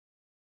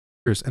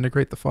is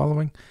integrate the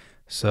following.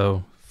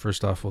 So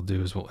first off we'll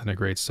do is we'll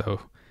integrate.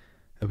 So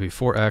it'll be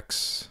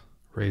 4x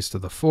raised to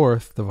the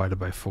fourth divided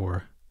by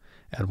 4.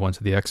 Add 1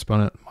 to the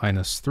exponent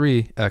minus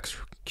 3x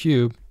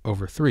cubed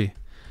over 3. Well,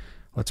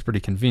 that's pretty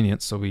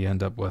convenient. So we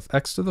end up with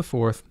x to the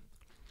fourth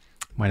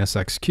minus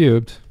x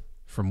cubed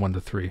from 1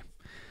 to 3.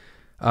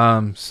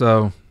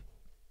 So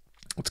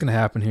what's going to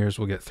happen here is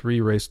we'll get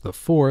 3 raised to the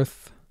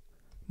fourth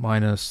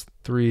minus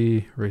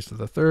 3 raised to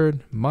the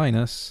third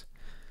minus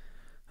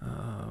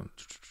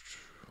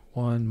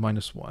 1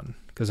 minus 1,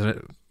 because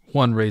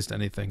 1 raised to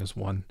anything is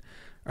 1.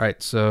 All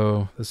right,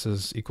 so this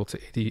is equal to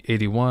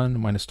 81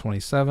 minus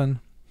 27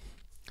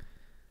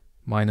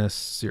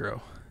 minus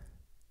 0.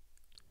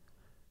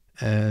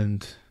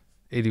 And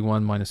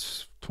 81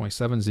 minus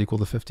 27 is equal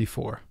to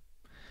 54.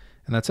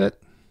 And that's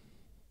it.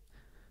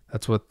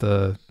 That's what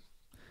the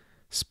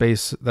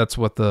space, that's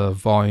what the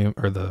volume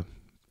or the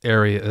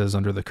area is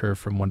under the curve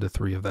from 1 to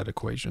 3 of that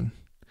equation.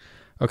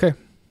 Okay,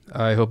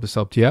 I hope this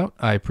helped you out.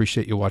 I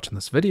appreciate you watching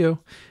this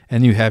video,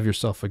 and you have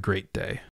yourself a great day.